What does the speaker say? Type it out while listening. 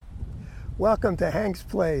Welcome to Hank's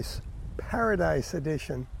Place, Paradise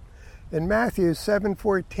Edition. In Matthew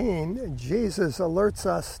 7:14, Jesus alerts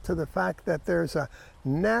us to the fact that there's a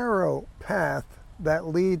narrow path that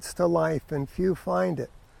leads to life and few find it.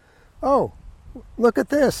 Oh, look at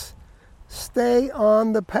this. Stay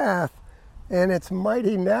on the path, and it's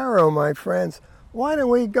mighty narrow, my friends. Why don't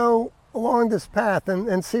we go along this path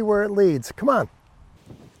and see where it leads? Come on.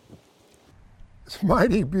 It's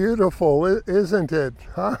mighty beautiful, isn't it?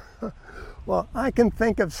 Huh? Well, I can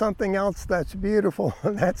think of something else that's beautiful,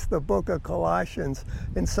 and that's the book of Colossians,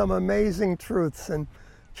 and some amazing truths. In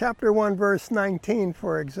chapter 1, verse 19,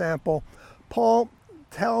 for example, Paul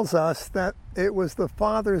tells us that it was the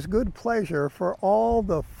Father's good pleasure for all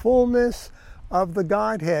the fullness of the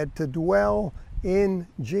Godhead to dwell in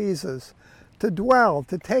Jesus. To dwell,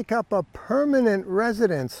 to take up a permanent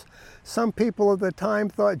residence. Some people at the time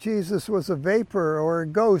thought Jesus was a vapor or a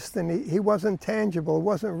ghost, and he wasn't tangible,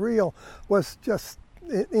 wasn't real, was just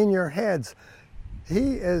in your heads.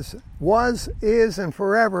 He was, and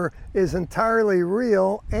forever is entirely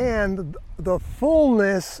real, and the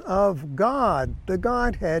fullness of God, the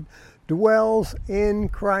Godhead, dwells in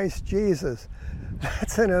Christ Jesus.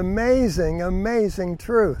 That's an amazing, amazing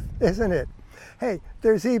truth, isn't it? Hey,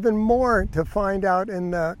 there's even more to find out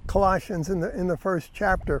in Colossians in the first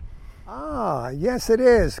chapter. Yes it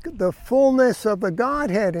is. The fullness of the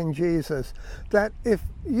Godhead in Jesus. That if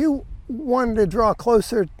you wanted to draw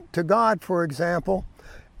closer to God, for example,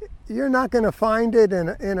 you're not going to find it in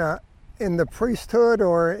the priesthood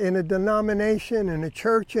or in a denomination, in a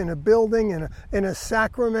church, in a building, in a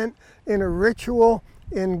sacrament, in a ritual,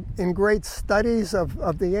 in great studies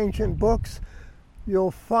of the ancient books. You'll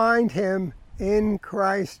find him in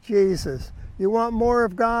Christ Jesus. You want more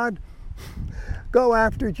of God? Go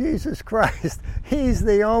after Jesus Christ. He's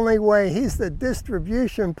the only way. He's the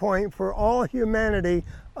distribution point for all humanity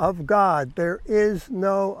of God. There is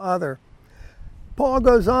no other. Paul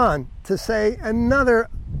goes on to say another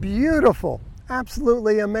beautiful,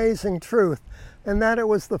 absolutely amazing truth, and that it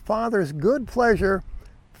was the Father's good pleasure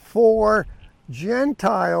for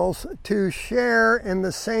Gentiles to share in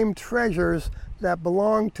the same treasures that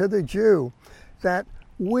belong to the Jew. That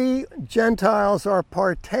we Gentiles are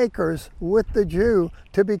partakers with the Jew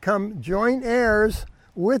to become joint heirs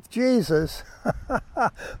with Jesus,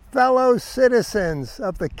 fellow citizens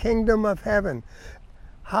of the kingdom of heaven.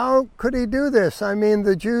 How could he do this? I mean,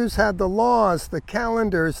 the Jews had the laws, the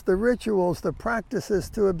calendars, the rituals, the practices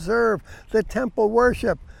to observe, the temple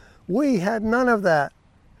worship. We had none of that.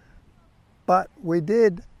 But we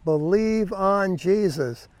did believe on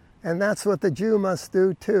Jesus. And that's what the Jew must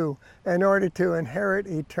do too, in order to inherit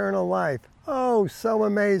eternal life. Oh, so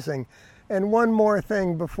amazing. And one more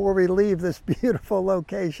thing before we leave this beautiful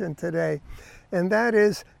location today, and that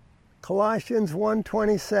is Colossians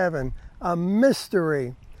 1:27, a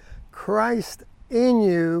mystery. Christ in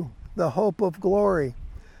you, the hope of glory.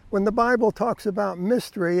 When the Bible talks about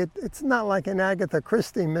mystery, it's not like an Agatha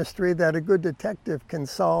Christie mystery that a good detective can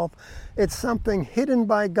solve. It's something hidden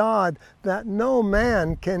by God that no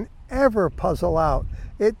man can ever puzzle out.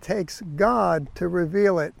 It takes God to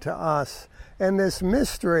reveal it to us. And this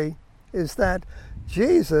mystery is that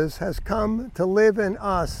Jesus has come to live in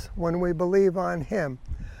us when we believe on him.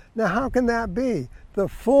 Now, how can that be? The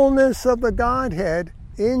fullness of the Godhead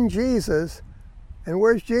in Jesus. And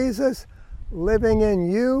where's Jesus? Living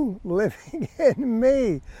in you, living in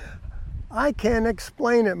me. I can't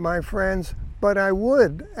explain it, my friends, but I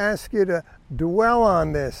would ask you to dwell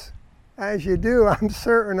on this. As you do, I'm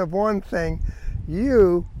certain of one thing: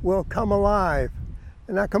 you will come alive.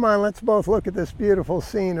 And now come on, let's both look at this beautiful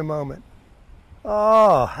scene a moment.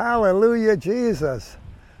 Oh, hallelujah, Jesus.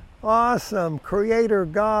 Awesome Creator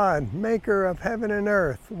God, maker of heaven and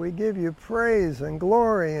earth. We give you praise and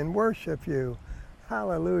glory and worship you.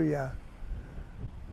 Hallelujah.